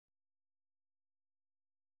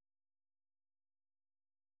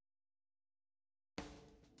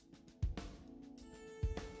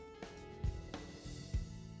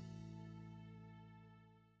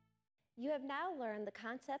You have now learned the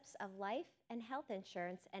concepts of life and health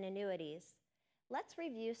insurance and annuities. Let's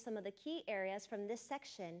review some of the key areas from this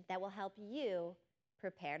section that will help you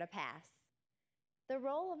prepare to pass. The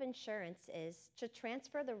role of insurance is to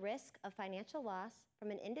transfer the risk of financial loss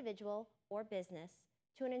from an individual or business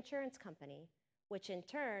to an insurance company, which in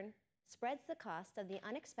turn spreads the cost of the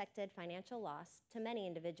unexpected financial loss to many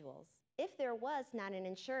individuals. If there was not an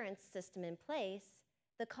insurance system in place,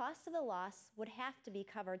 the cost of the loss would have to be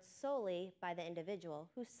covered solely by the individual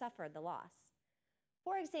who suffered the loss.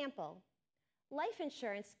 For example, life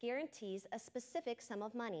insurance guarantees a specific sum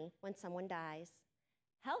of money when someone dies.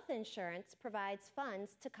 Health insurance provides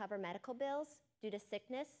funds to cover medical bills due to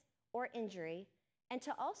sickness or injury, and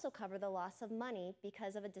to also cover the loss of money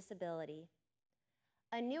because of a disability.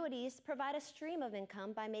 Annuities provide a stream of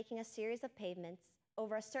income by making a series of payments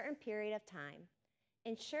over a certain period of time.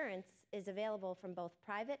 Insurance is available from both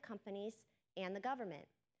private companies and the government.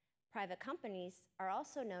 Private companies are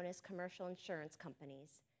also known as commercial insurance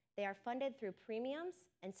companies. They are funded through premiums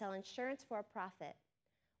and sell insurance for a profit,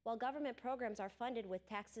 while government programs are funded with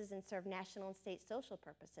taxes and serve national and state social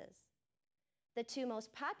purposes. The two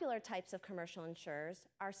most popular types of commercial insurers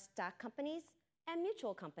are stock companies and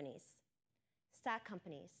mutual companies. Stock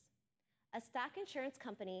companies. A stock insurance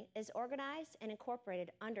company is organized and incorporated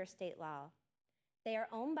under state law. They are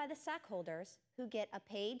owned by the stockholders who get a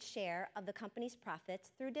paid share of the company's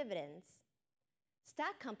profits through dividends.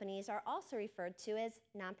 Stock companies are also referred to as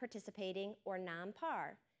non-participating or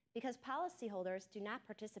non-par because policyholders do not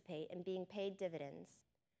participate in being paid dividends.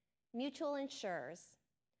 Mutual insurers.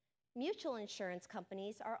 Mutual insurance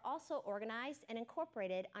companies are also organized and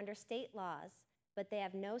incorporated under state laws, but they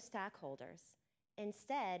have no stockholders.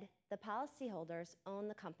 Instead, the policyholders own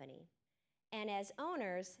the company. And as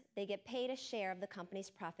owners, they get paid a share of the company's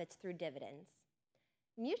profits through dividends.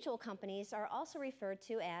 Mutual companies are also referred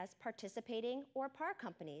to as participating or par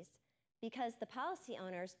companies because the policy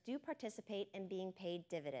owners do participate in being paid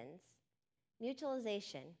dividends.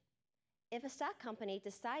 Mutualization. If a stock company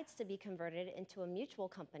decides to be converted into a mutual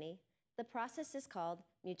company, the process is called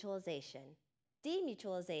mutualization.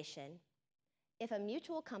 Demutualization. If a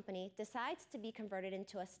mutual company decides to be converted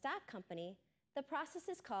into a stock company, the process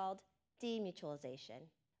is called demutualization.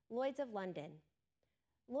 Lloyd's of London.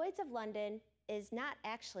 Lloyd's of London is not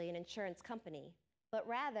actually an insurance company, but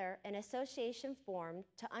rather an association formed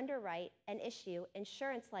to underwrite and issue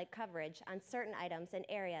insurance-like coverage on certain items and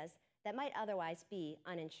areas that might otherwise be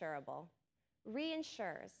uninsurable.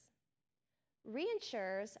 Reinsurers.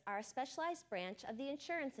 Reinsurers are a specialized branch of the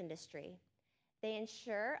insurance industry. They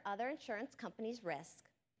insure other insurance companies'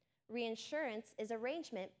 risk. Reinsurance is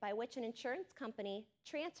arrangement by which an insurance company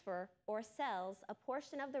transfers or sells a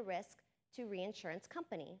portion of the risk to reinsurance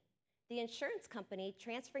company. The insurance company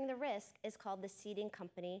transferring the risk is called the ceding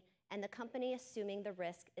company, and the company assuming the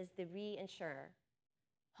risk is the reinsurer.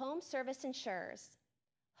 Home service insurers.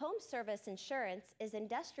 Home service insurance is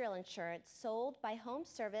industrial insurance sold by home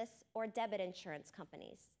service or debit insurance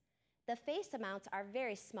companies. The face amounts are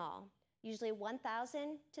very small, usually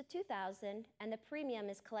 $1,000 to $2,000, and the premium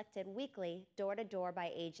is collected weekly, door to door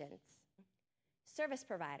by agents. Service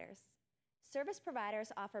providers. Service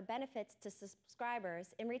providers offer benefits to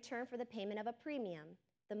subscribers in return for the payment of a premium.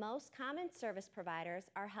 The most common service providers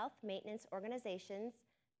are health maintenance organizations,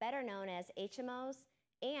 better known as HMOs,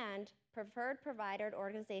 and preferred provider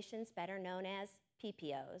organizations, better known as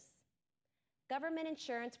PPOs. Government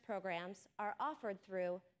insurance programs are offered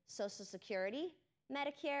through Social Security,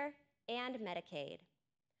 Medicare, and Medicaid.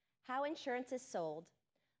 How insurance is sold.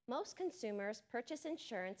 Most consumers purchase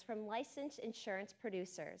insurance from licensed insurance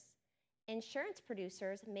producers. Insurance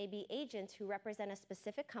producers may be agents who represent a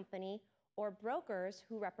specific company or brokers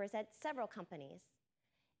who represent several companies.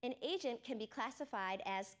 An agent can be classified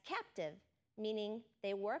as captive, meaning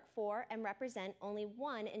they work for and represent only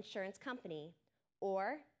one insurance company,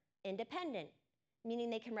 or independent, meaning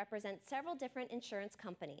they can represent several different insurance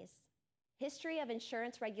companies. History of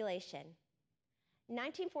insurance regulation.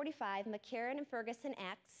 1945 McCarran and Ferguson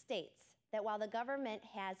Act states that while the government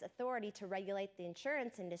has authority to regulate the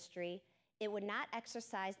insurance industry, it would not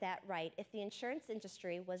exercise that right if the insurance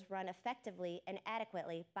industry was run effectively and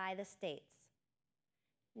adequately by the states.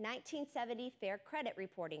 1970 Fair Credit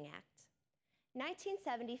Reporting Act.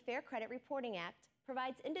 1970 Fair Credit Reporting Act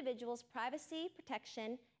provides individuals privacy,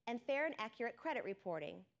 protection, and fair and accurate credit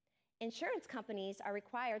reporting. Insurance companies are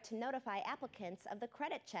required to notify applicants of the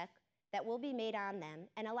credit check that will be made on them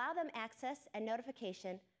and allow them access and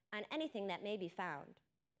notification on anything that may be found.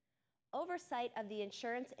 Oversight of the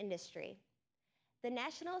insurance industry. The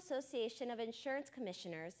National Association of Insurance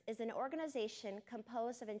Commissioners is an organization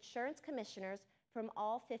composed of insurance commissioners from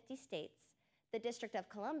all 50 states, the District of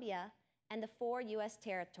Columbia, and the 4 U.S.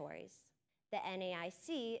 territories. The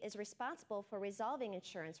NAIC is responsible for resolving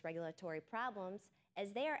insurance regulatory problems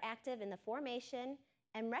as they are active in the formation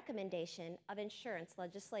and recommendation of insurance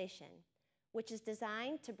legislation, which is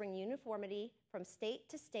designed to bring uniformity from state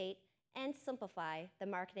to state and simplify the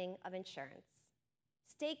marketing of insurance.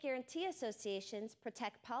 State guarantee associations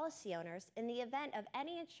protect policy owners in the event of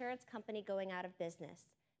any insurance company going out of business,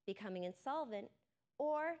 becoming insolvent,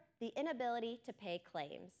 or the inability to pay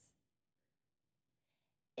claims.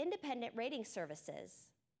 Independent rating services.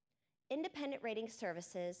 Independent rating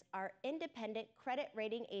services are independent credit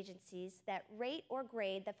rating agencies that rate or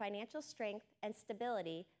grade the financial strength and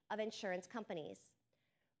stability of insurance companies.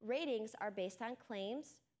 Ratings are based on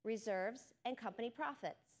claims, reserves, and company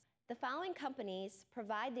profits. The following companies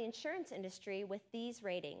provide the insurance industry with these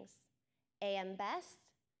ratings: AM Best,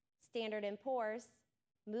 Standard & Poor's,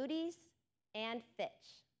 Moody's, and Fitch.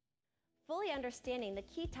 Fully understanding the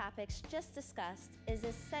key topics just discussed is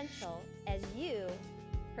essential as you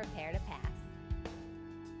prepare to pass.